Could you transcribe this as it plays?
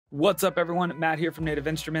What's up everyone, Matt here from Native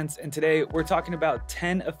Instruments, and today we're talking about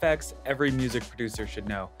 10 effects every music producer should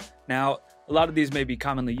know. Now, a lot of these may be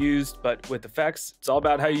commonly used, but with effects, it's all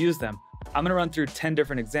about how you use them. I'm gonna run through 10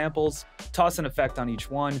 different examples, toss an effect on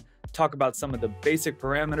each one, talk about some of the basic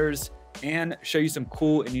parameters, and show you some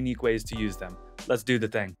cool and unique ways to use them. Let's do the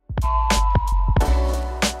thing.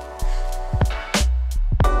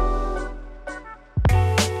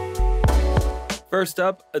 First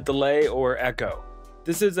up, a delay or echo.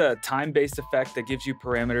 This is a time-based effect that gives you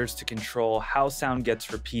parameters to control how sound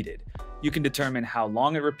gets repeated. You can determine how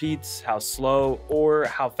long it repeats, how slow, or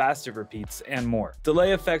how fast it repeats, and more.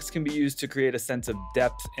 Delay effects can be used to create a sense of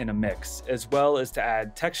depth in a mix, as well as to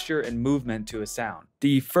add texture and movement to a sound.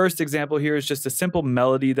 The first example here is just a simple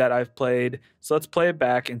melody that I've played, so let's play it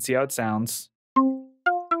back and see how it sounds.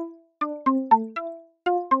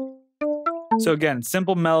 So again,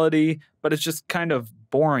 simple melody, but it's just kind of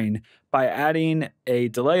boring. By adding a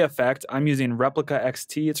delay effect, I'm using Replica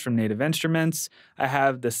XT, it's from Native Instruments. I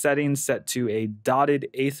have the settings set to a dotted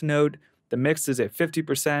eighth note. The mix is at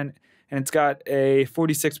 50%, and it's got a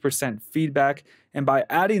 46% feedback. And by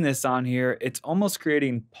adding this on here, it's almost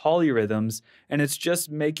creating polyrhythms, and it's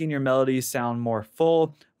just making your melody sound more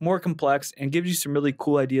full, more complex, and gives you some really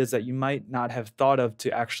cool ideas that you might not have thought of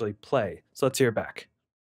to actually play. So let's hear it back.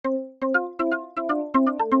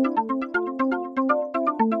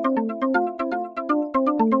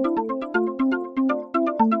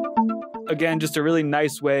 Again, just a really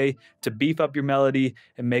nice way to beef up your melody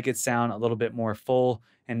and make it sound a little bit more full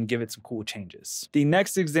and give it some cool changes. The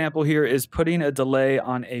next example here is putting a delay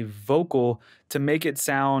on a vocal to make it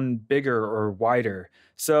sound bigger or wider.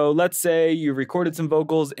 So let's say you recorded some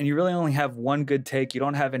vocals and you really only have one good take, you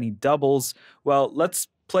don't have any doubles. Well, let's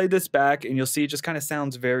play this back and you'll see it just kind of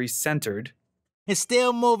sounds very centered. It's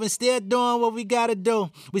still moving, still doing what we gotta do.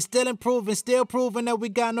 We still improving, still proving that we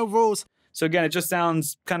got no rules. So again, it just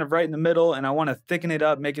sounds kind of right in the middle, and I want to thicken it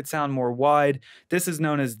up, make it sound more wide. This is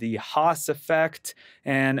known as the Haas effect,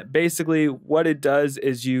 and basically what it does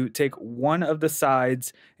is you take one of the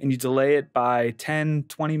sides and you delay it by 10,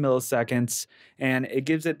 20 milliseconds, and it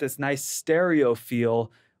gives it this nice stereo feel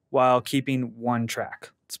while keeping one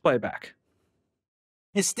track. Let's play it back.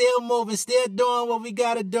 It's still moving, still doing what we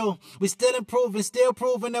gotta do. We still improving, still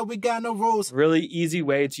proving that we got no rules. Really easy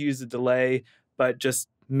way to use the delay, but just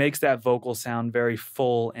makes that vocal sound very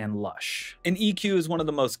full and lush. An EQ is one of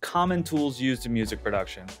the most common tools used in music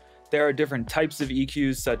production. There are different types of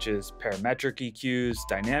EQs such as parametric EQs,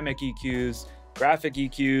 dynamic EQs, graphic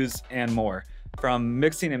EQs, and more. From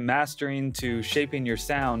mixing and mastering to shaping your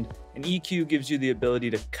sound, an EQ gives you the ability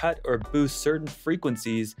to cut or boost certain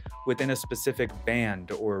frequencies within a specific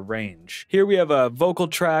band or range. Here we have a vocal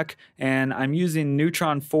track, and I'm using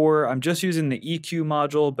Neutron 4. I'm just using the EQ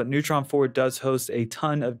module, but Neutron 4 does host a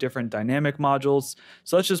ton of different dynamic modules.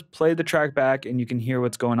 So let's just play the track back and you can hear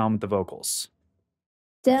what's going on with the vocals.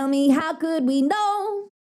 Tell me, how could we know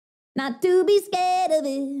not to be scared of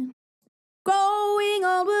it? Growing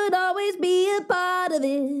old would always be a part of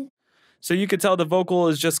it. So you could tell the vocal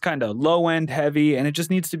is just kind of low end heavy, and it just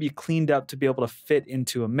needs to be cleaned up to be able to fit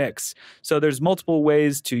into a mix. So there's multiple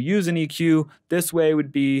ways to use an EQ. This way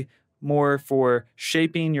would be more for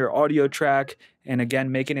shaping your audio track and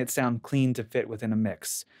again, making it sound clean to fit within a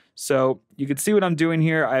mix. So you can see what I'm doing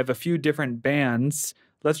here. I have a few different bands.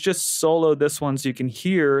 Let's just solo this one so you can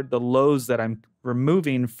hear the lows that I'm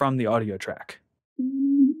removing from the audio track.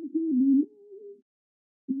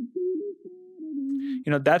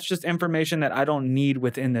 You know, that's just information that I don't need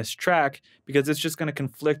within this track because it's just going to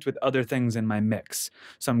conflict with other things in my mix.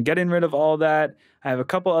 So I'm getting rid of all that. I have a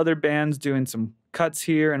couple other bands doing some cuts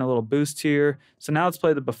here and a little boost here. So now let's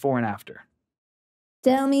play the before and after.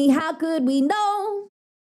 Tell me, how could we know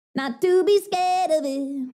not to be scared of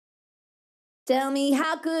it? Tell me,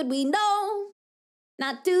 how could we know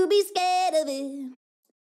not to be scared of it?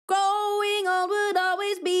 Growing old would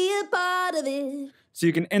always be a part of it. So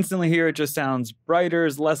you can instantly hear it just sounds brighter,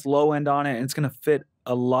 there's less low end on it, and it's going to fit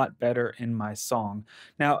a lot better in my song.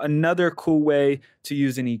 Now, another cool way to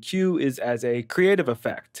use an EQ is as a creative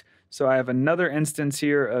effect. So I have another instance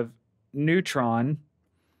here of Neutron,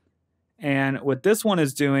 and what this one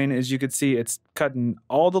is doing is you could see it's cutting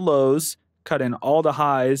all the lows, cutting all the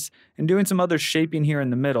highs, and doing some other shaping here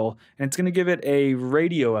in the middle, and it's going to give it a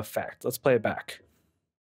radio effect. Let's play it back.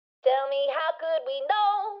 Tell me, how could we know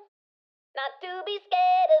not to be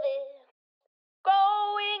scared of it?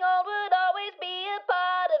 Growing old would always be a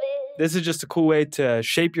part of it. This is just a cool way to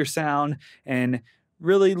shape your sound and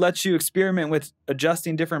really lets you experiment with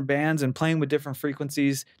adjusting different bands and playing with different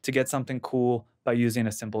frequencies to get something cool by using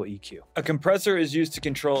a simple EQ. A compressor is used to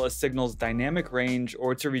control a signal's dynamic range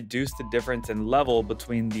or to reduce the difference in level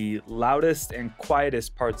between the loudest and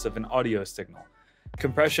quietest parts of an audio signal.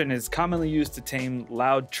 Compression is commonly used to tame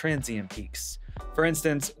loud transient peaks. For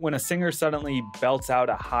instance, when a singer suddenly belts out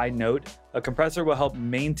a high note, a compressor will help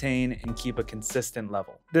maintain and keep a consistent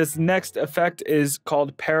level. This next effect is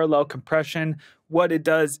called parallel compression. What it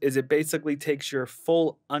does is it basically takes your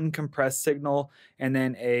full uncompressed signal and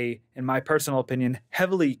then in my personal opinion,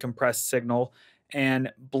 heavily compressed signal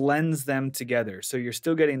and blends them together. So you're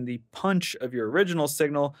still getting the punch of your original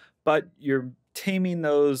signal, but you're taming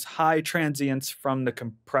those high transients from the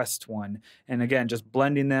compressed one. And again, just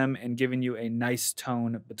blending them and giving you a nice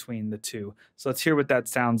tone between the two. So let's hear what that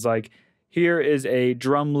sounds like. Here is a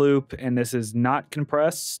drum loop, and this is not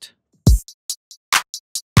compressed.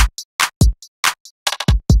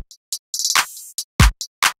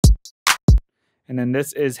 And then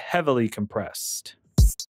this is heavily compressed.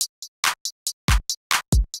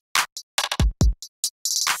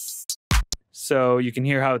 So you can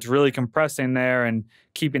hear how it's really compressing there and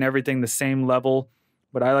keeping everything the same level.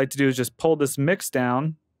 What I like to do is just pull this mix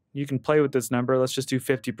down. You can play with this number. Let's just do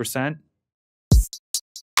 50%.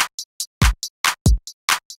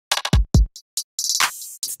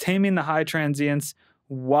 It's taming the high transients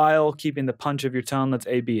while keeping the punch of your tone. Let's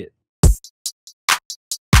A-B it.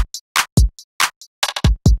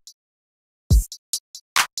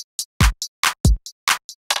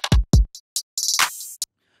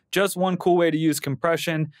 Just one cool way to use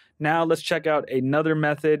compression. Now let's check out another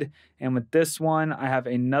method. And with this one, I have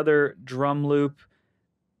another drum loop.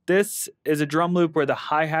 This is a drum loop where the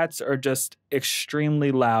hi-hats are just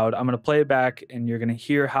extremely loud. I'm gonna play it back and you're gonna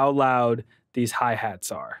hear how loud these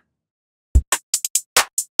hi-hats are.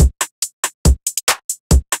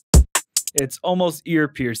 It's almost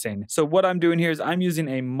ear-piercing. So what I'm doing here is I'm using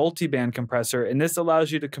a multi-band compressor, and this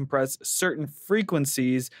allows you to compress certain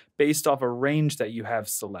frequencies based off a range that you have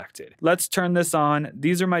selected. Let's turn this on.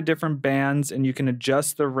 These are my different bands, and you can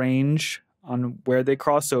adjust the range on where they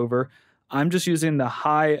cross over. I'm just using the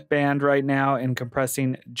high band right now and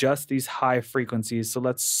compressing just these high frequencies. So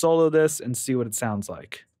let's solo this and see what it sounds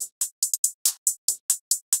like.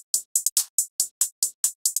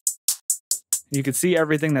 You can see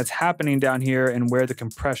everything that's happening down here and where the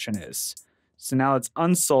compression is. So now let's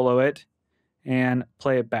unsolo it and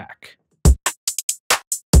play it back.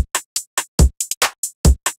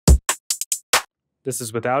 This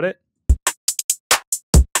is without it.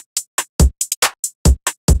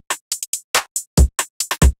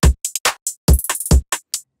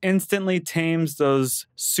 Instantly tames those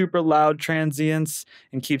super loud transients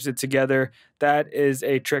and keeps it together. That is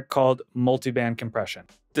a trick called multiband compression.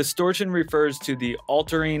 Distortion refers to the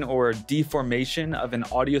altering or deformation of an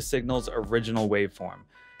audio signal's original waveform.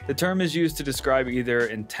 The term is used to describe either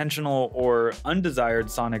intentional or undesired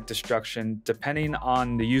sonic destruction depending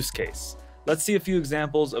on the use case. Let's see a few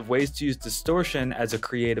examples of ways to use distortion as a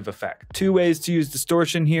creative effect. Two ways to use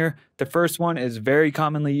distortion here. The first one is very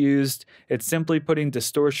commonly used. It's simply putting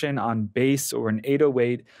distortion on bass or an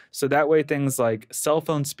 808, so that way things like cell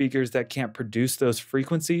phone speakers that can't produce those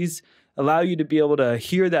frequencies allow you to be able to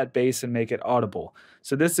hear that bass and make it audible.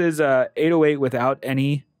 So this is a 808 without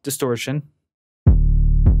any distortion.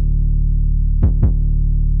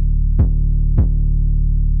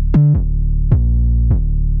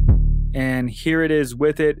 And here it is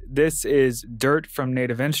with it. This is Dirt from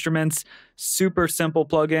Native Instruments. Super simple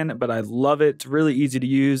plugin, but I love it. It's really easy to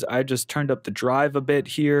use. I just turned up the drive a bit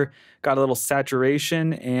here, got a little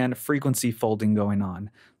saturation and frequency folding going on.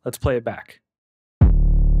 Let's play it back.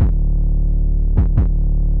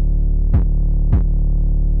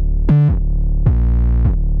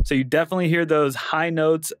 So you definitely hear those high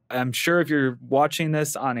notes. I'm sure if you're watching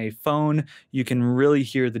this on a phone, you can really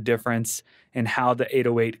hear the difference in how the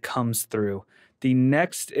 808 comes through. The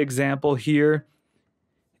next example here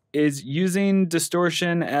is using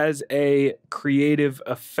distortion as a creative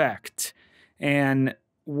effect. And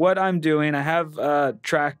what I'm doing, I have a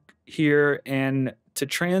track here, and to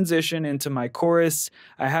transition into my chorus,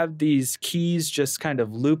 I have these keys just kind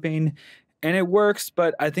of looping. And it works,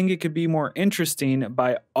 but I think it could be more interesting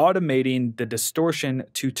by automating the distortion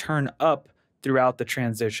to turn up throughout the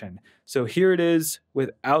transition. So here it is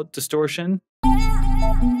without distortion.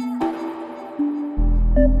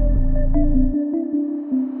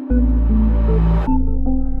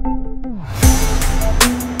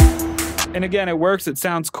 And again, it works, it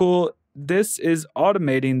sounds cool. This is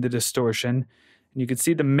automating the distortion. And you can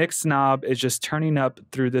see the mix knob is just turning up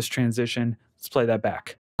through this transition. Let's play that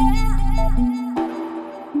back.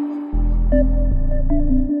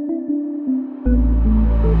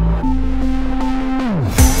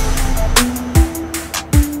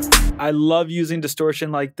 I love using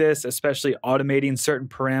distortion like this, especially automating certain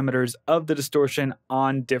parameters of the distortion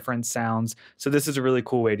on different sounds. So this is a really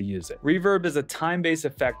cool way to use it. Reverb is a time-based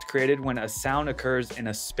effect created when a sound occurs in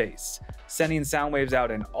a space, sending sound waves out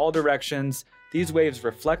in all directions. These waves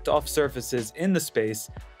reflect off surfaces in the space,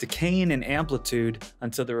 decaying in amplitude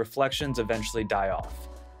until the reflections eventually die off.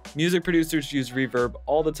 Music producers use reverb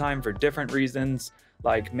all the time for different reasons,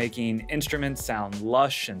 like making instruments sound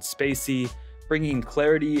lush and spacey, bringing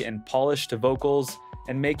clarity and polish to vocals,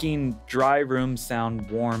 and making dry rooms sound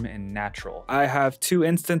warm and natural. I have 2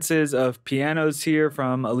 instances of pianos here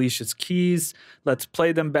from Alicia's keys. Let's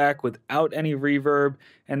play them back without any reverb,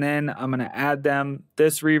 and then I'm gonna add them.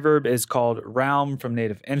 This reverb is called Realm from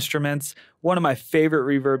Native Instruments. One of my favorite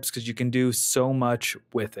reverbs because you can do so much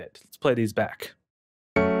with it. Let's play these back.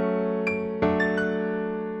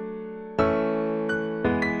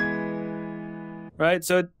 Right,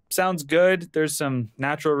 so it sounds good. There's some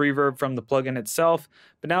natural reverb from the plugin itself,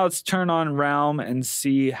 but now let's turn on Realm and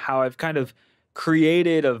see how I've kind of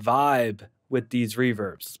created a vibe with these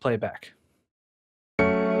reverbs. Let's play it back.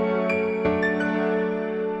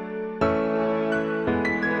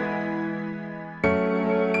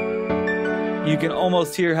 You can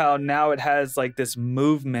almost hear how now it has like this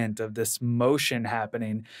movement of this motion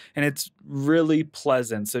happening, and it's really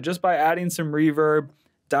pleasant. So just by adding some reverb,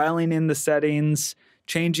 dialing in the settings,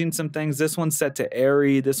 changing some things. This one's set to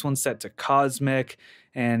airy, this one's set to cosmic,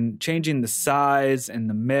 and changing the size and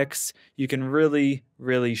the mix, you can really,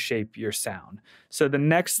 really shape your sound. So the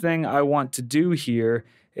next thing I want to do here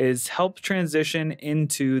is help transition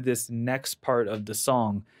into this next part of the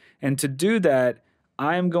song. And to do that,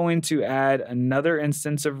 I'm going to add another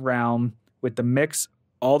instance of Realm with the mix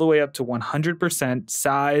all the way up to 100%,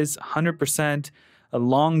 size 100%, a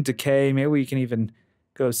long decay. Maybe we can even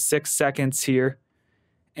go 6 seconds here.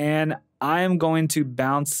 And I am going to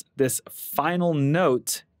bounce this final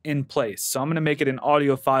note in place. So I'm going to make it an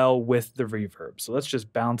audio file with the reverb. So let's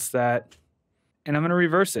just bounce that. And I'm going to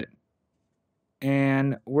reverse it.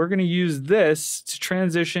 And we're going to use this to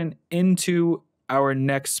transition into our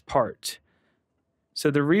next part. So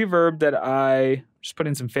the reverb that just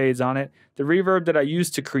putting some fades on it, the reverb that I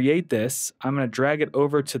used to create this, I'm going to drag it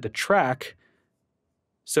over to the track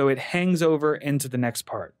so it hangs over into the next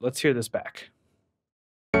part. Let's hear this back.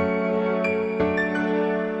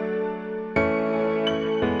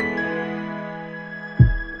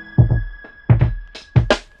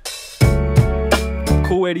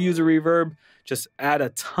 Cool way to use a reverb, just add a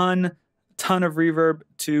ton of reverb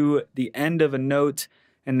to the end of a note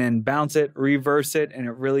and then bounce it, reverse it, and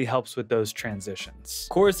it really helps with those transitions.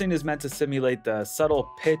 Chorusing is meant to simulate the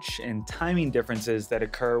subtle pitch and timing differences that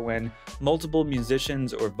occur when multiple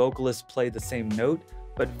musicians or vocalists play the same note,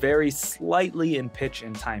 but vary slightly in pitch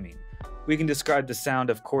and timing. We can describe the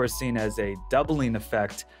sound of chorusing as a doubling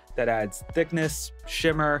effect that adds thickness,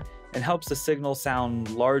 shimmer, and helps the signal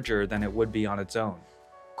sound larger than it would be on its own.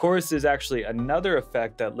 Chorus is actually another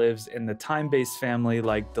effect that lives in the time-based family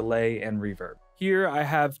like delay and reverb. Here I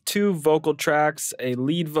have 2 vocal tracks, a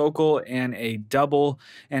lead vocal and a double.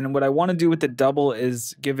 And what I want to do with the double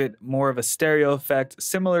is give it more of a stereo effect,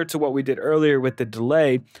 similar to what we did earlier with the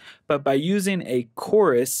delay. But by using a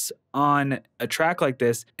chorus on a track like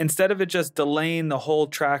this, instead of it just delaying the whole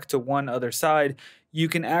track to one other side, you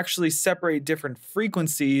can actually separate different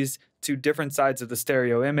frequencies to different sides of the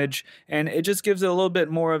stereo image, and it just gives it a little bit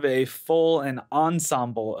more of a full and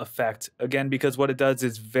ensemble effect, again, because what it does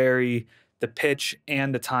is vary the pitch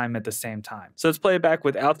and the time at the same time. So let's play it back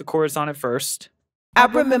without the chorus on it first. I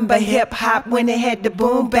remember hip hop when it had the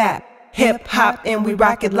boom bap. Hip hop and we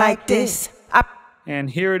rock it like this. And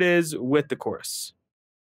here it is with the chorus.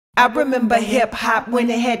 I remember hip hop when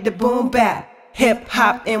it had the boom bap. Hip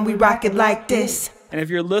hop and we rock it like this. And if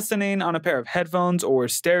you're listening on a pair of headphones or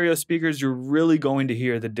stereo speakers, you're really going to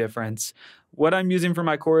hear the difference. What I'm using for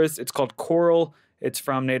my chorus, it's called Choral. It's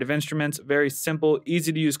from Native Instruments. Very simple,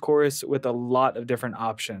 easy to use chorus with a lot of different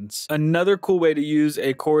options. Another cool way to use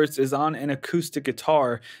a chorus is on an acoustic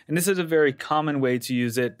guitar. And this is a very common way to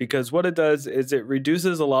use it because what it does is it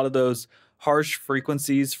reduces a lot of those harsh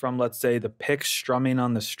frequencies from, let's say, the pick strumming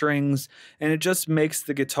on the strings. And it just makes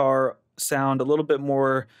the guitar sound a little bit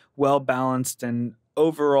more well-balanced and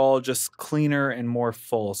overall just cleaner and more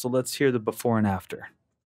full. So let's hear the before and after.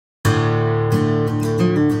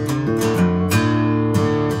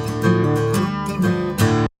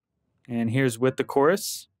 And here's with the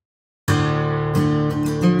chorus.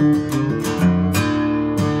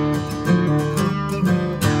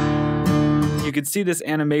 You can see this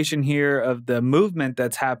animation here of the movement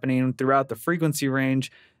that's happening throughout the frequency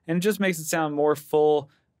range, and it just makes it sound more full,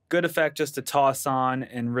 Good effect just to toss on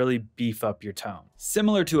and really beef up your tone.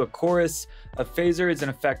 Similar to a chorus, a phaser is an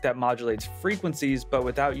effect that modulates frequencies but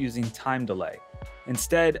without using time delay.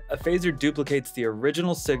 Instead, a phaser duplicates the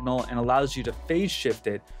original signal and allows you to phase shift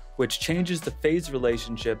it, which changes the phase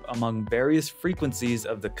relationship among various frequencies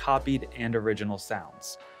of the copied and original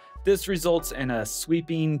sounds. This results in a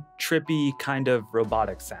sweeping, trippy, kind of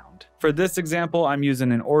robotic sound. For this example, I'm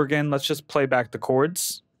using an organ. Let's just play back the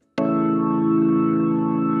chords.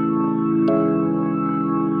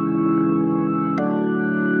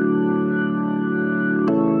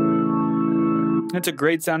 It's a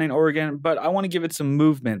great sounding organ, but I want to give it some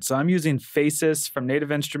movement. So I'm using Faces from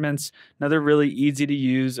Native Instruments, another really easy to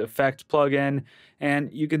use effect plugin.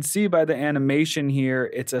 And you can see by the animation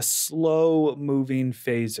here, it's a slow moving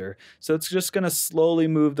phaser. So it's just going to slowly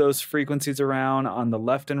move those frequencies around on the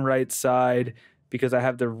left and right side because I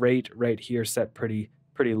have the rate right here set pretty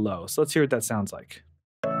low. So let's hear what that sounds like.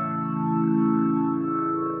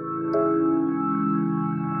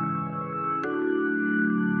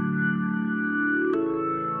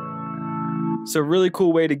 So really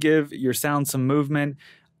cool way to give your sound some movement.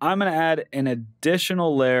 I'm going to add an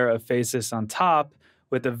additional layer of Faces on top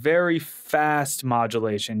with a very fast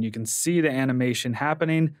modulation. You can see the animation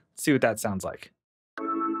happening. Let's see what that sounds like.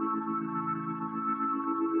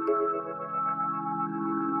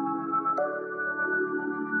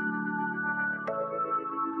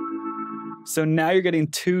 So now you're getting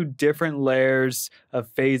two different layers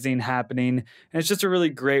of phasing happening, and it's just a really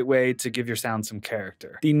great way to give your sound some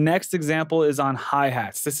character. The next example is on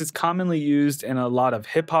hi-hats. This is commonly used in a lot of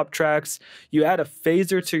hip-hop tracks. You add a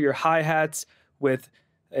phaser to your hi-hats with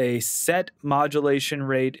a set modulation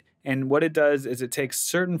rate, and what it does is it takes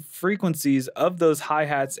certain frequencies of those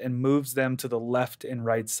hi-hats and moves them to the left and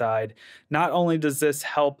right side. Not only does this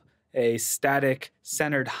help a static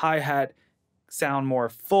centered hi-hat sound more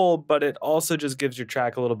full, but it also just gives your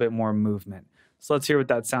track a little bit more movement. So let's hear what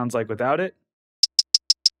that sounds like without it.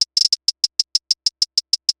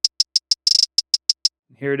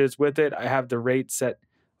 Here it is with it. I have the rate set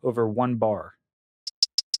over 1 bar.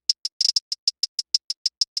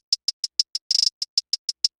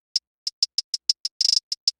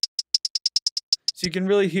 So you can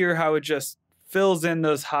really hear how it just fills in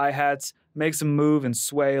those hi-hats, makes them move and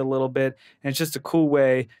sway a little bit, and it's just a cool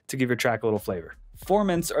way to give your track a little flavor.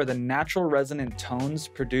 Formants are the natural resonant tones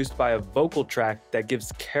produced by a vocal track that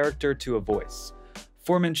gives character to a voice.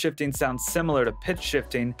 Formant shifting sounds similar to pitch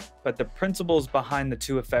shifting, but the principles behind the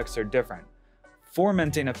two effects are different.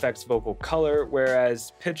 Formanting affects vocal color,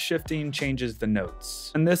 whereas pitch shifting changes the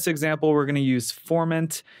notes. In this example, we're going to use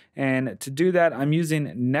Formant, and to do that, I'm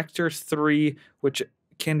using Nectar 3, which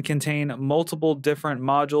can contain multiple different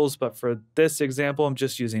modules, but for this example, I'm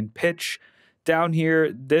just using pitch. Down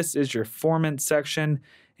here, this is your Formant section,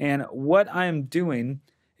 and what I'm doing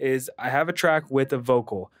is I have a track with a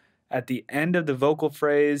vocal. At the end of the vocal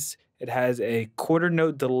phrase, it has a quarter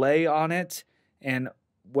note delay on it, and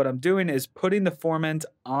what I'm doing is putting the formant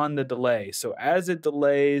on the delay. So as it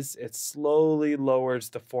delays, it slowly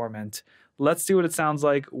lowers the formant. Let's see what it sounds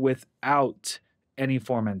like without any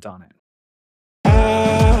formant on it.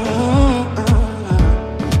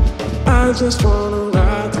 I just wanna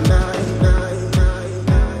ride tonight.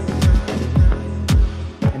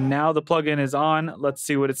 And now the plugin is on. Let's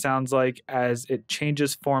see what it sounds like as it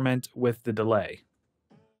changes formant with the delay.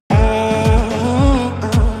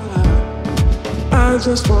 I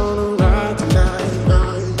just wanna ride tonight.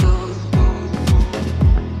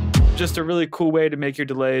 Just a really cool way to make your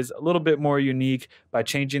delays a little bit more unique by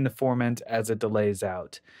changing the formant as it delays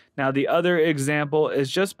out. Now the other example is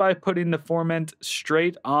just by putting the formant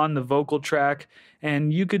straight on the vocal track,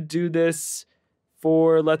 and you could do this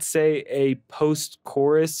for, let's say, a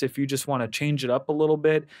post-chorus if you just want to change it up a little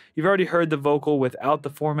bit. You've already heard the vocal without the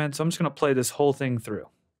formant, so I'm just going to play this whole thing through.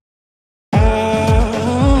 I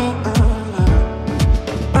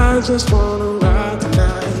just wanna ride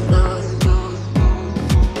tonight.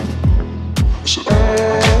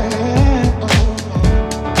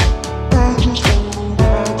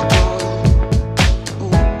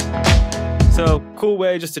 So cool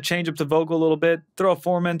way just to change up the vocal a little bit, throw a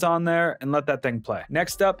formant on there and let that thing play.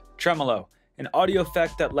 Next up, Tremolo, an audio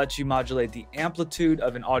effect that lets you modulate the amplitude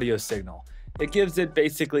of an audio signal. It gives it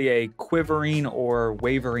basically a quivering or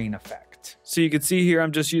wavering effect. So you can see here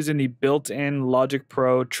I'm just using the built-in Logic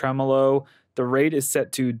Pro Tremolo. The rate is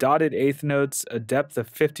set to dotted eighth notes, a depth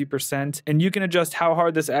of 50%, and you can adjust how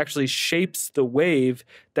hard this actually shapes the wave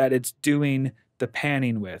that it's doing the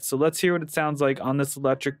panning with. So let's hear what it sounds like on this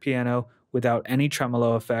electric piano without any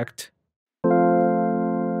tremolo effect.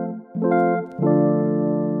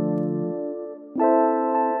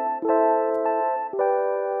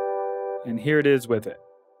 here it is with it.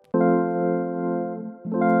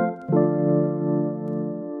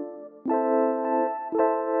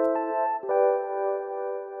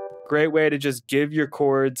 Great way to just give your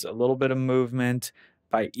chords a little bit of movement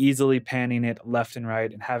by easily panning it left and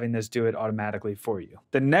right and having this do it automatically for you.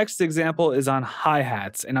 The next example is on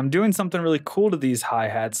hi-hats, and I'm doing something really cool to these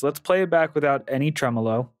hi-hats. Let's play it back without any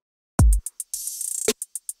tremolo.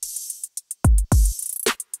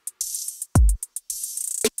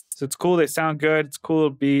 So it's cool, they sound good, it's a cool little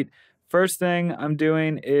beat. First thing I'm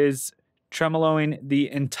doing is tremoloing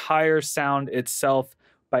the entire sound itself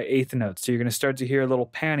by eighth notes. So you're gonna start to hear a little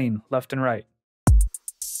panning left and right.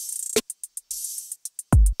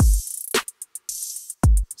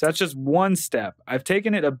 So that's just one step. I've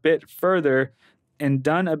taken it a bit further and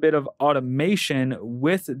done a bit of automation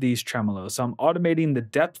with these tremolos. So I'm automating the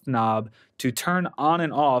depth knob to turn on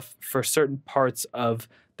and off for certain parts of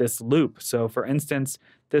this loop. So for instance,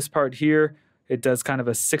 this part here, it does kind of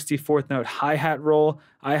a 64th note hi-hat roll.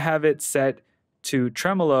 I have it set to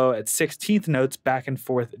tremolo at 16th notes back and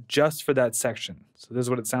forth just for that section. So this is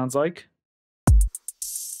what it sounds like.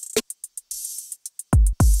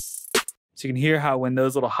 So you can hear how when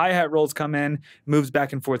those little hi-hat rolls come in, it moves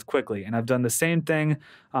back and forth quickly. And I've done the same thing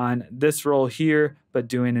on this roll here, but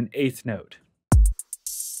doing an eighth note.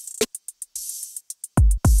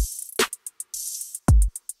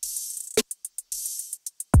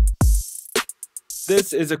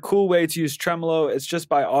 This is a cool way to use tremolo. It's just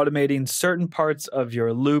by automating certain parts of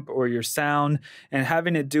your loop or your sound and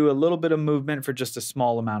having it do a little bit of movement for just a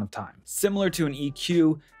small amount of time. Similar to an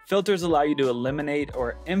EQ, filters allow you to eliminate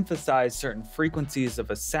or emphasize certain frequencies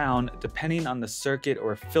of a sound depending on the circuit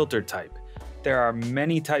or filter type. There are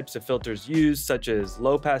many types of filters used, such as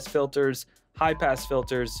low-pass filters, high-pass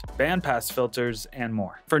filters, bandpass filters, and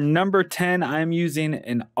more. For number 10, I'm using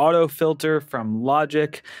an auto filter from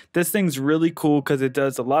Logic. This thing's really cool because it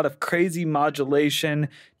does a lot of crazy modulation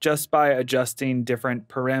just by adjusting different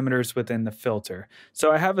parameters within the filter.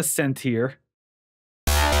 So I have a synth here.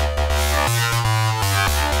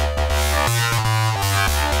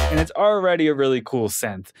 And it's already a really cool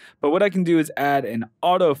synth. But what I can do is add an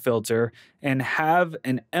auto filter and have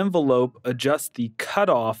an envelope adjust the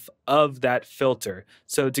cutoff of that filter.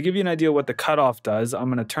 So to give you an idea what the cutoff does, I'm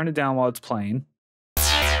gonna turn it down while it's playing.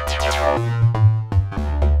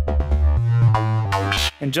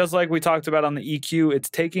 And just like we talked about on the EQ, it's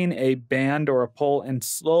taking a band or a pole and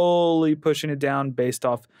slowly pushing it down based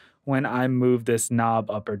off when I move this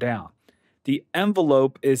knob up or down. The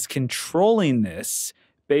envelope is controlling this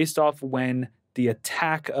based off when the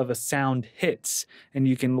attack of a sound hits. And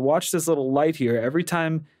you can watch this little light here. Every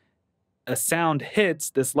time a sound hits,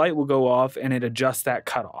 this light will go off and it adjusts that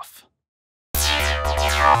cutoff.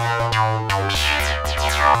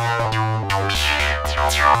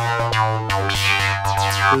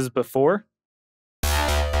 This is before,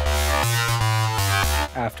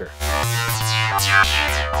 after.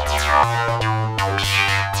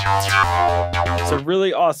 It's a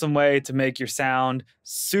really awesome way to make your sound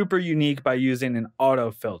super unique by using an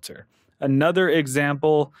auto filter. Another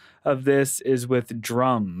example of this is with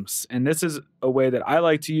drums, and this is a way that I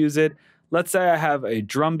like to use it. Let's say I have a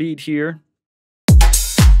drum beat here,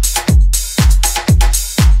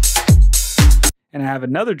 and I have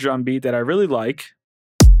another drum beat that I really like.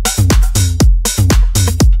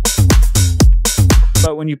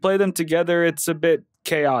 But when you play them together, it's a bit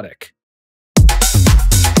chaotic.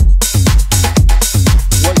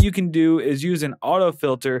 What you can do is use an auto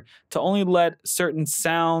filter to only let certain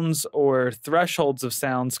sounds or thresholds of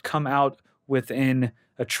sounds come out within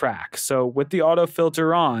a track. So with the auto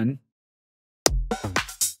filter on,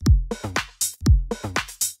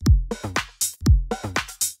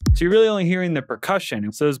 so you're really only hearing the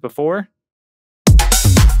percussion. So as before,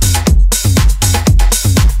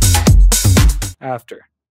 after.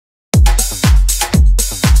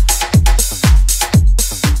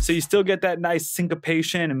 So you still get that nice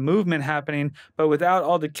syncopation and movement happening, but without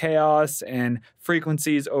all the chaos and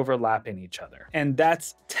frequencies overlapping each other. And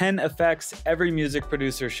that's 10 effects every music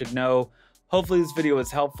producer should know. Hopefully this video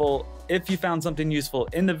was helpful. If you found something useful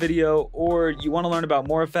in the video or you want to learn about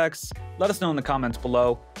more effects, let us know in the comments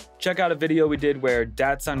below. Check out a video we did where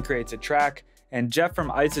Datsun creates a track and Jeff from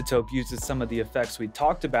Isotope uses some of the effects we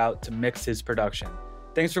talked about to mix his production.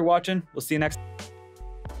 Thanks for watching. We'll see you next time.